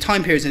see that the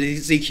time periods in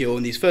Ezekiel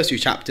in these first few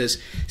chapters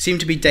seem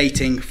to be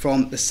dating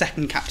from the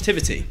second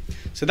captivity.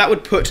 So that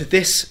would put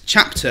this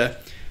chapter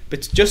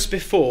but just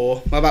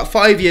before, about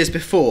 5 years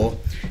before,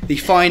 the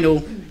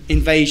final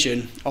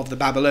invasion of the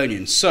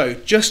Babylonians. So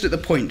just at the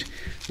point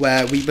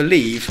where we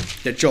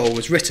believe that Joel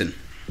was written.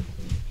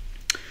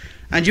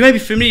 And you may be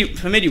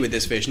familiar with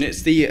this vision.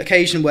 It's the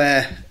occasion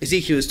where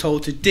Ezekiel is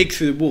told to dig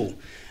through the wall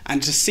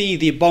and to see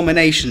the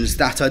abominations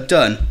that are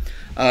done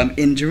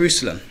in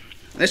Jerusalem.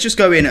 Let's just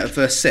go in at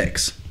verse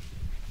 6.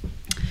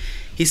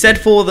 He said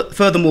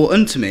furthermore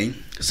unto me,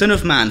 Son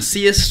of man,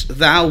 seest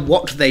thou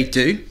what they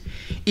do,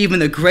 even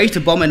the great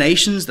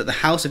abominations that the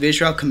house of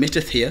Israel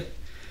committeth here,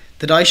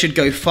 that I should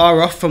go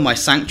far off from my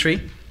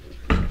sanctuary?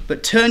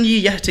 But turn ye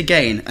yet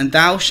again, and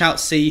thou shalt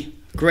see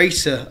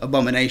greater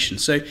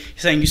abominations. So he's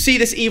saying, you see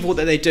this evil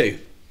that they do,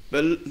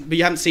 but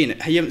you haven't seen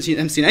it. You haven't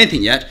seen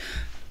anything yet.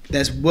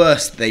 There's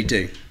worse that they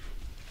do.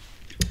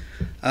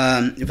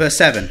 Verse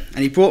 7, and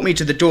he brought me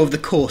to the door of the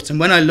court, and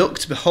when I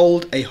looked,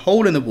 behold, a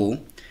hole in the wall.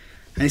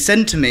 And he said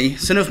unto me,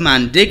 Son of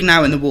man, dig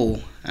now in the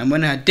wall. And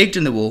when I had digged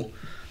in the wall,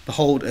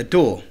 behold, a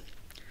door.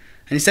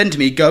 And he said unto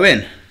me, Go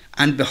in,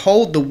 and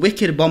behold the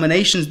wicked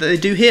abominations that they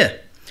do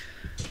here.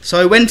 So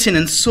I went in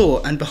and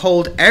saw, and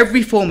behold,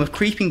 every form of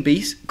creeping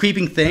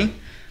thing,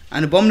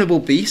 an abominable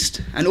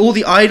beast, and all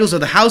the idols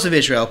of the house of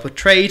Israel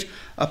portrayed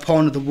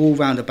upon the wall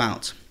round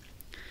about.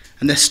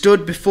 And there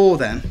stood before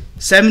them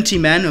 70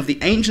 men of the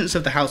ancients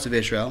of the house of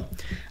Israel,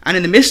 and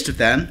in the midst of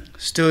them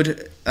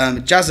stood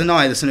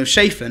Jazaniah the son of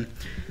Shaphan,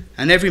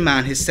 and every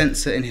man his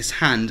censer in his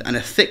hand, and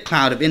a thick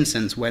cloud of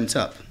incense went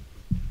up.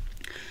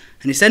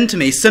 And he said unto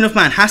me, Son of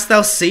man, hast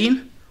thou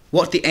seen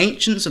what the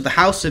ancients of the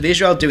house of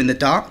Israel do in the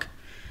dark?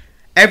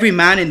 Every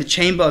man in the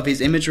chamber of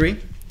his imagery.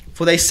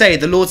 For they say,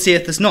 The Lord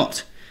seeth us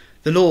not,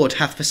 the Lord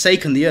hath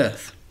forsaken the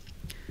earth.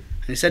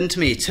 And he said unto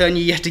me, Turn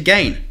ye yet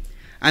again,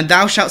 and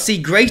thou shalt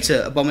see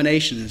greater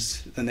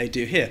abominations than they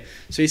do here.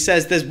 So he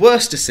says there's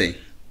worse to see.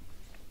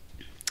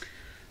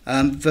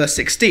 Verse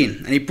 16,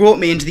 And he brought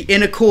me into the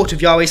inner court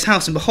of Yahweh's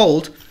house, and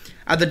behold,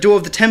 at the door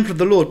of the temple of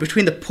the Lord,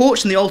 between the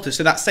porch and the altar,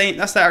 so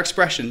that's our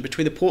expression,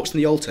 between the porch and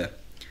the altar,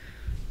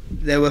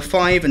 there were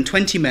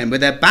 25 men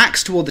with their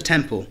backs toward the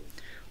temple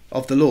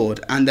of the Lord,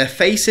 and their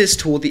faces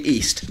toward the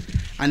east,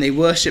 and they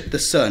worshipped the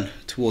sun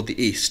toward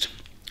the east.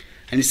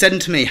 And he said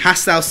unto me,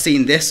 Hast thou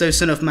seen this, O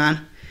son of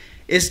man?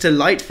 Is it a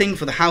light thing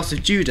for the house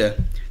of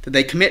Judah, that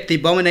they commit the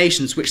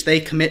abominations which they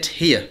commit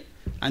here?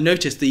 And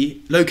notice the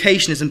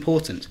location is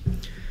important.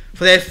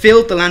 For they have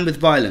filled the land with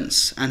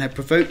violence, and have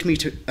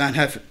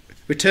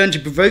returned to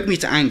provoke me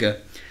to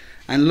anger,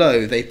 and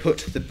lo, they put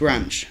the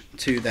branch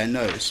to their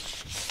nose.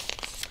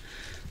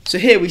 So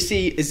here we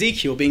see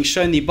Ezekiel being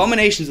shown the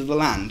abominations of the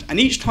land, and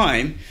each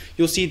time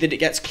you'll see that it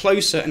gets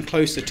closer and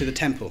closer to the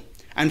temple.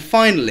 And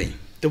finally,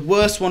 the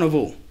worst one of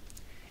all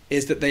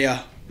is that they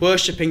are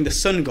worshipping the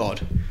sun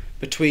god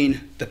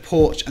between the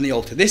porch and the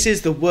altar. This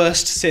is the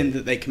worst sin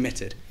that they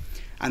committed,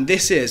 and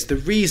this is the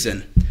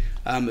reason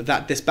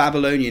that this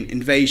Babylonian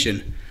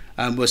invasion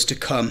was to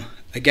come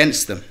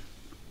against them.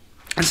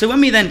 And so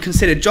when we then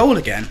consider Joel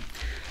again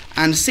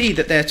and see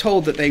that they're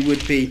told that they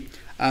would be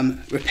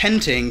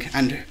repenting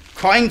and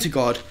crying to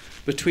God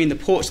between the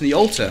porch and the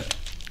altar,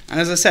 and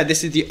as I said,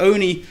 this is the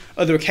only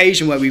other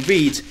occasion where we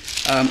read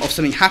of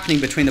something happening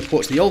between the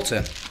porch and the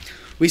altar,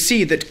 we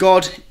see that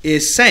God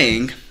is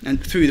saying,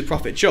 and through the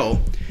prophet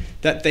Joel,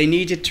 that they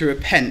needed to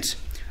repent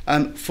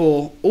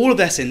for all of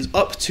their sins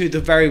up to the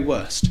very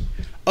worst,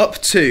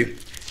 up to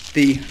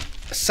the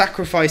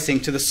sacrificing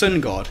to the sun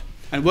god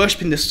and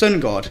worshipping the sun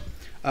god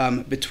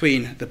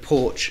between the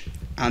porch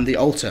and the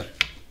altar.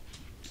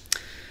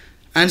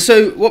 And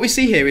so what we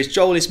see here is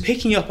Joel is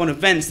picking up on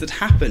events that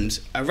happened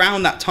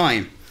around that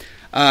time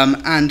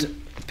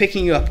and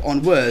picking up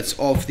on words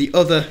of the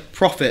other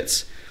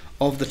prophets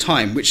of the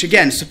time, which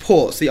again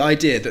supports the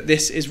idea that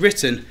this is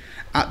written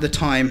at the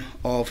time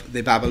of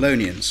the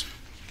Babylonians.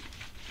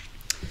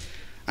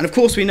 And of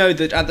course we know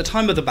that at the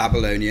time of the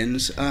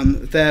Babylonians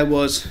there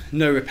was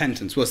no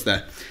repentance, was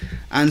there?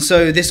 And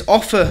so this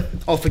offer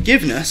of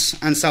forgiveness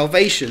and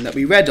salvation that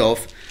we read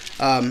of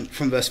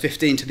from verse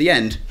 15 to the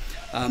end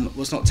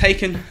was not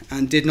taken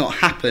and did not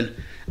happen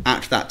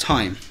at that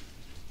time.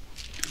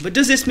 But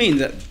does this mean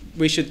that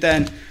we should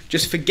then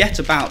just forget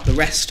about the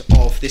rest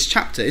of this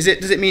chapter? Does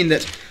it mean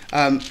that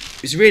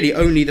it's really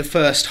only the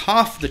first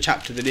half of the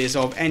chapter that is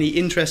of any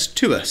interest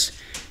to us,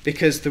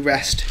 because the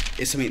rest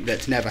is something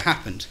that never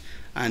happened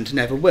and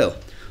never will?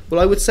 Well,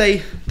 I would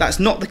say that's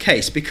not the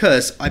case,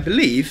 because I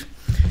believe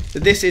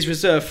that this is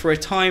reserved for a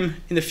time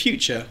in the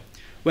future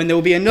when there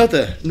will be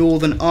another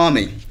northern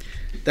army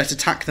that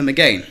attack them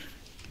again.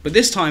 But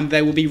this time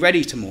they will be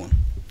ready to mourn.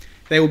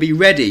 They will be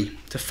ready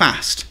to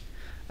fast.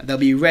 They'll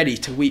be ready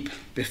to weep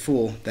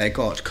before their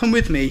God. Come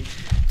with me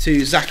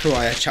to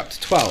Zechariah chapter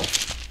 12.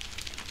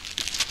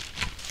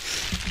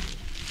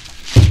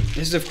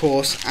 This is, of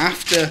course,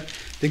 after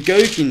the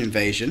Gogian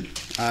invasion,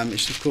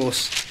 which, of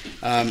course,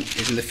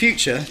 is in the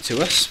future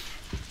to us,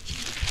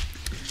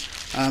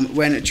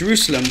 when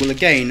Jerusalem will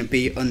again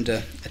be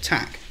under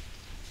attack.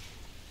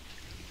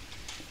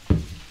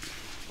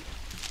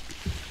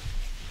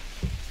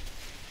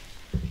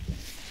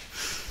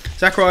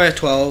 Zechariah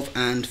 12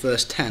 and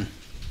verse 10.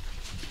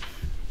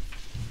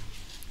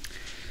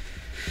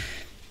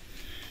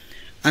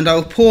 And I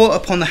will pour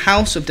upon the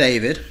house of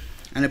David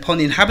and upon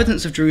the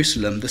inhabitants of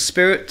Jerusalem the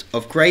spirit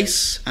of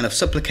grace and of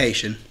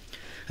supplication,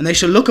 and they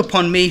shall look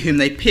upon me whom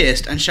they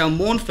pierced, and shall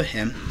mourn for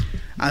him,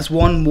 as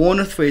one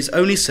mourneth for his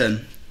only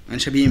son,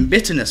 and shall be in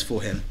bitterness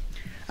for him,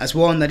 as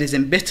one that is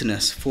in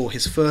bitterness for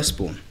his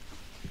firstborn.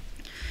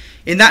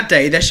 In that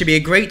day there shall be a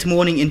great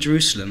mourning in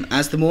Jerusalem,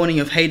 as the mourning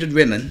of Hadad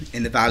Rimmon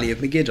in the valley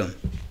of Megiddo.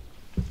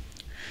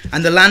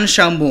 And the land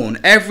shall mourn,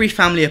 every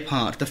family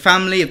apart, the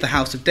family of the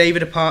house of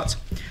David apart,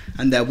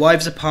 and their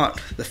wives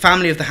apart, the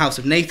family of the house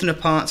of Nathan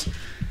apart,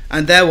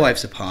 and their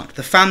wives apart,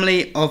 the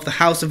family of the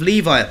house of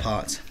Levi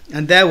apart,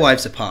 and their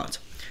wives apart,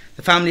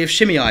 the family of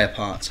Shimei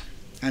apart,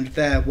 and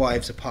their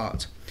wives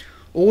apart.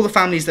 All the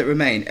families that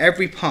remain,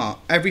 every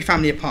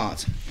family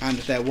apart, and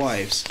their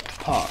wives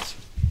apart.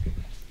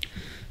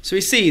 So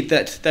we see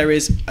that there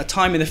is a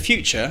time in the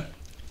future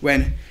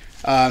when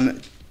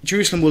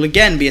Jerusalem will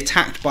again be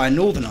attacked by a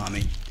northern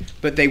army,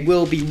 but they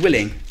will be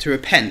willing to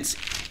repent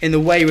in the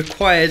way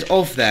required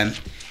of them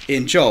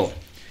in Joel,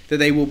 that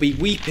they will be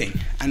weeping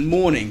and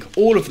mourning,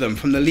 all of them,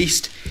 from the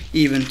least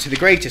even to the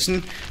greatest.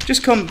 And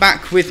just come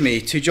back with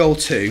me to Joel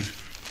 2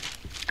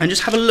 and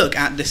just have a look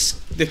at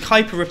the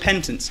type of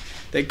repentance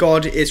that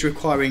God is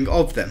requiring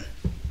of them.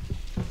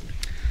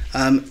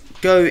 We'll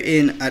go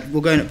in at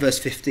verse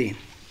 15.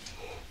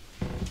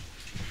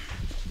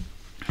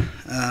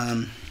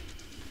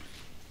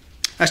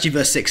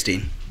 verse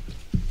 16.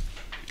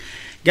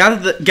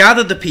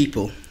 Gather the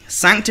people,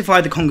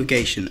 sanctify the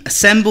congregation,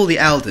 assemble the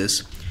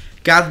elders,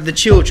 gather the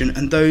children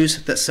and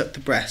those that suck the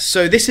breast.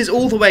 So this is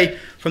all the way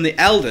from the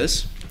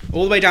elders,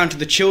 all the way down to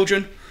the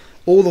children,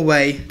 all the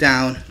way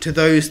down to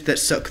those that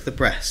suck the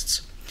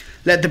breasts.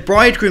 Let the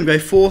bridegroom go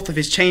forth of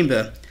his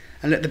chamber,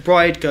 and let the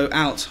bride go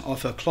out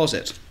of her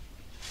closet.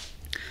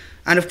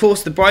 And of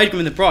course, the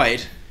bridegroom and the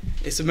bride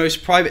is the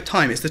most private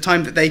time. It's the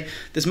time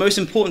that's most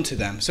important to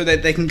them, so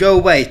that they can go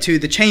away to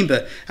the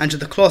chamber and to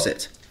the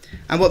closet.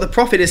 And what the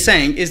prophet is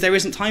saying is there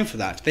isn't time for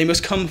that. They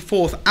must come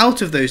forth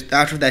out of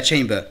their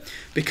chamber,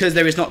 because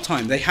there is not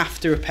time. They have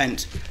to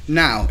repent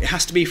now. It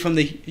has to be from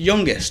the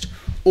youngest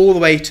all the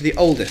way to the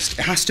oldest.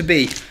 It has to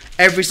be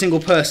every single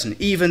person,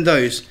 even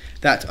those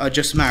that are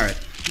just married.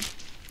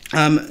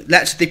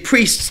 Let the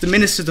priests, the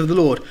ministers of the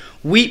Lord,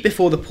 weep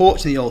before the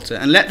porch and the altar,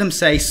 and let them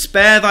say,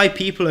 Spare thy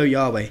people, O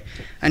Yahweh,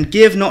 and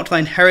give not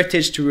thine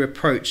heritage to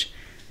reproach,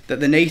 that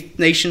the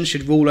nations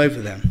should rule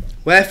over them.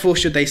 Wherefore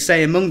should they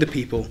say among the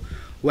people,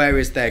 Where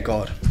is their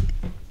God?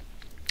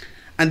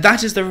 And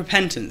that is the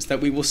repentance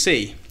that we will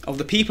see of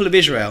the people of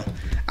Israel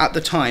at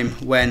the time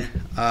when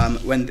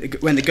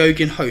the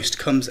Gogian host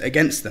comes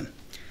against them.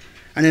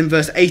 And in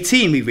verse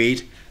 18 we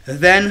read,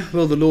 Then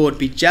will the Lord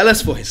be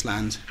jealous for his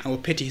land and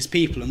will pity his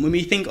people. And when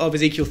we think of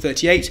Ezekiel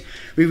 38,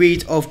 we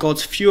read of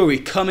God's fury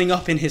coming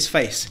up in his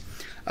face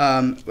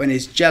when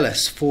he's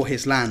jealous for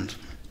his land.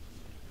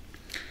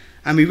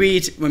 And we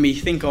read, when we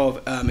think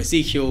of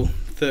Ezekiel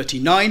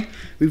 39,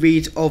 we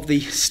read of the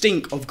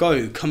stink of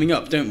Gog coming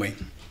up, don't we?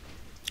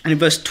 And in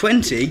verse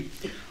 20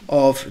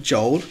 of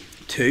Joel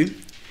 2,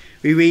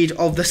 we read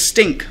of the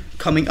stink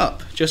coming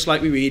up, just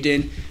like we read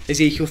in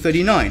Ezekiel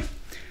 39.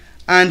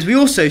 And we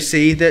also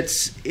see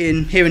that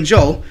here in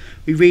Joel,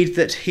 we read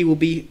that they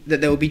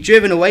will be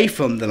driven away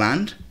from the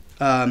land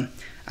and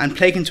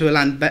plagued into a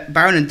land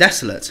barren and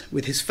desolate,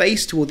 with his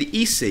face toward the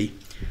east sea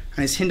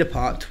and his hinder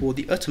part toward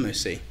the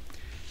uttermost sea.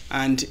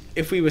 And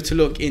if we were to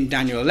look in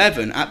Daniel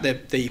 11 at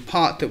the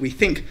part that we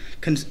think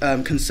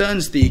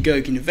concerns the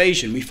Gogian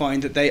invasion, we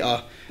find that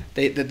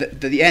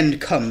the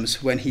end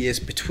comes when he is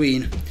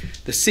between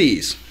the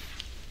seas.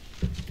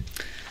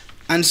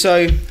 And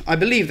so I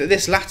believe that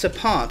this latter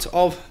part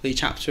of the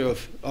chapter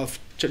of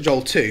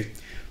Joel 2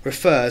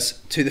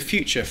 refers to the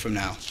future from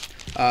now.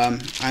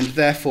 And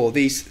therefore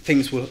these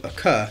things will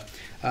occur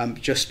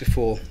just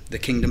before the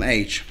kingdom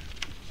age.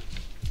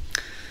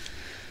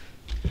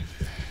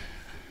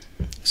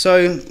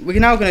 So we're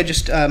now going to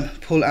just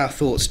pull our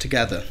thoughts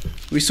together.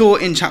 We saw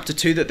in chapter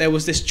 2 that there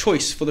was this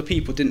choice for the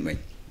people, didn't we?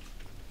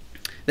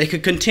 They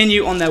could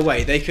continue on their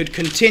way. They could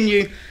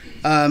continue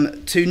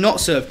to not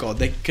serve God.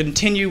 They could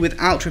continue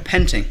without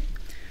repenting.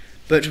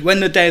 But when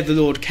the day of the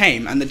Lord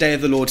came, and the day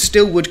of the Lord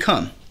still would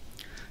come,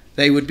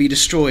 they would be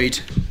destroyed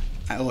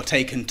or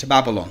taken to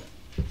Babylon,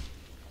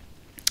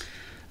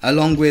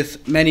 along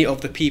with many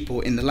of the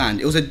people in the land.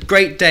 It was a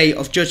great day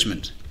of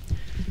judgment.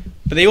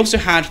 But they also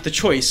had the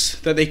choice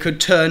that they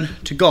could turn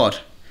to God.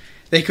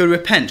 They could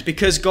repent,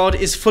 because God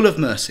is full of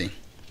mercy.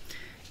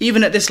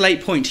 Even at this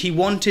late point, he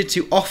wanted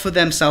to offer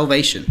them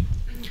salvation.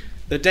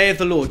 The day of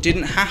the Lord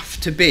didn't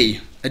have to be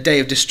a day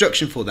of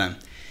destruction for them.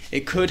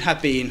 It could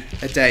have been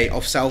a day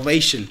of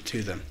salvation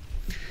to them.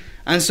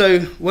 And so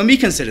when we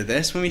consider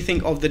this, when we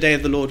think of the day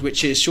of the Lord,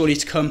 which is surely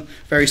to come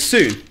very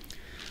soon,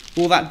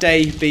 will that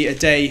day be a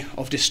day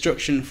of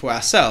destruction for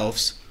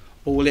ourselves,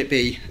 or will it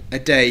be a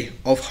day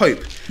of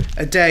hope?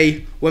 A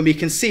day when we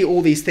can see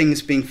all these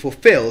things being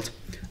fulfilled,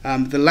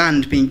 the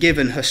land being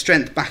given her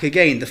strength back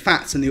again, the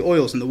fats and the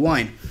oils and the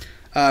wine,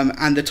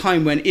 and the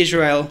time when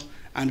Israel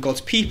and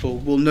God's people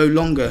will no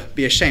longer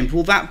be ashamed.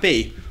 Will that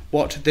be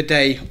what the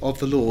day of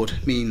the Lord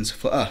means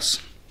for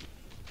us?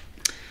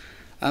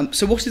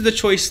 So what is the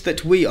choice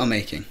that we are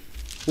making?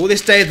 Will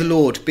this day of the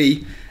Lord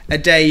be a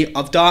day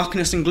of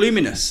darkness and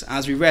gloominess,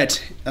 as we read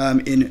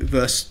in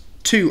verse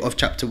 2 of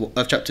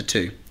chapter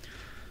 2?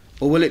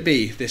 Or will it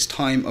be this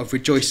time of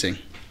rejoicing?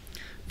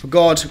 For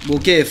God will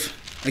give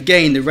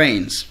again the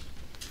rains,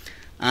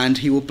 and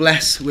he will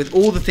bless with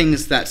all the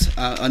things that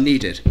are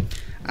needed,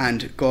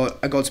 and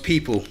God's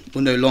people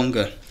will no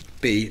longer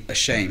be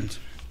ashamed.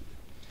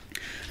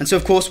 And so,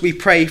 of course, we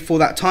pray for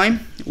that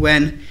time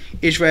when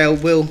Israel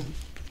will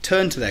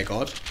turn to their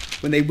God,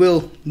 when they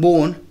will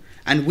mourn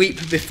and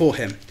weep before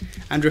him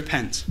and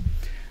repent.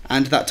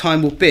 And that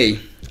time will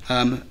be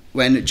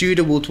when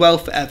Judah will dwell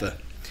forever,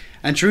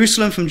 and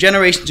Jerusalem from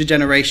generation to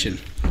generation,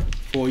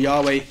 for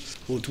Yahweh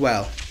will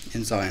dwell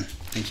in Zion.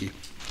 Thank you.